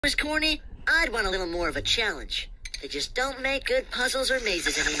was corny, I'd want a little more of a challenge. They just don't make good puzzles or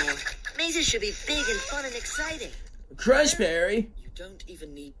mazes anymore. Mazes should be big and fun and exciting. Crushberry? You don't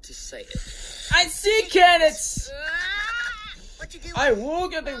even need to say it. I see cannons! What you doing? I will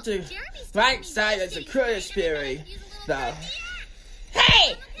get them to right side as a Crushberry. So.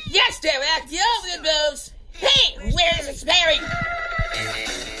 Hey! Yes, Derek! The oven moves! Hey! Where's the Sperry?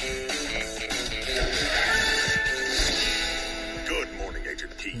 Good morning,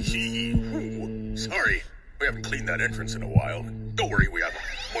 Agent T. Sorry, we haven't cleaned that entrance in a while. Don't worry, we have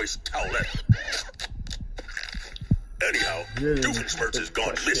a moist towelette. Anyhow, Doofenshmirtz has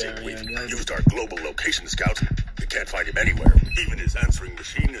gone missing. We've used our global location scout. We can't find him anywhere. Even his answering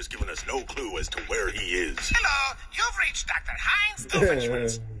machine has given us no clue as to where he is. Hello, you've reached Dr. Heinz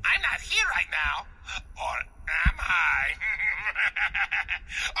Doofenshmirtz. I'm not here right now. Or am I?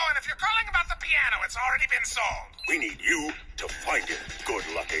 Oh, and if you're calling about the piano, it's already been sold. We need you to find him. Good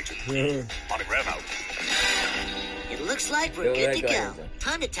luck, Agent T. Monogram out. It looks like we're good to go.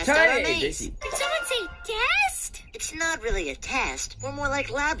 Time to test out our maze. Did someone say test? It's not really a test. We're more like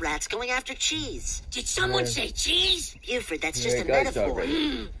lab rats going after cheese. Did someone say cheese? Buford, that's just a metaphor.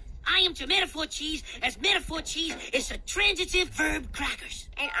 I am to metaphor cheese as metaphor cheese is to transitive verb crackers.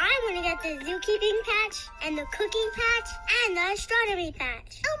 And I want to get the zookeeping patch, and the cooking patch, and the astronomy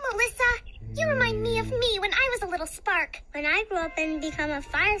patch. Oh, Melissa, you remind me of me when I was a little spark. When I grow up and become a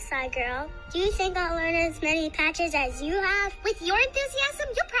fireside girl, do you think I'll earn as many patches as you have? With your enthusiasm,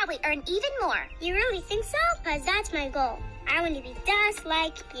 you'll probably earn even more. You really think so? Because that's my goal. I want to be just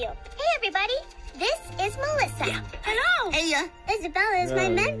like you. Hey, everybody. This is Melissa. Yeah. Hello. Hey, Isabella is my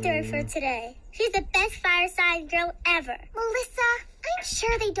mentor for today. She's the best fireside girl ever. Melissa, I'm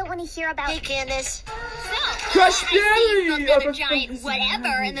sure they don't want to hear about... Hey, Candace. So, Crushberry! I see another giant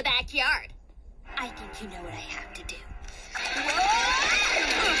whatever in the backyard. I think you know what I have to do.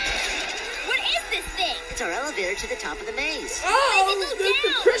 Whoa! What is this thing? It's our elevator to the top of the maze. Oh, Go down.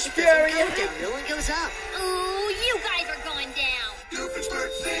 the Crushberry! It doesn't go down, no one goes up. Ooh, you guys are going down.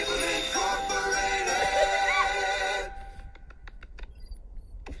 Doofenshmirtz Incorporated.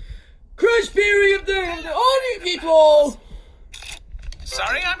 Crushberry of the army people!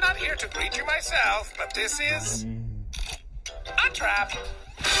 Sorry I'm not here to greet you myself, but this is... a trap.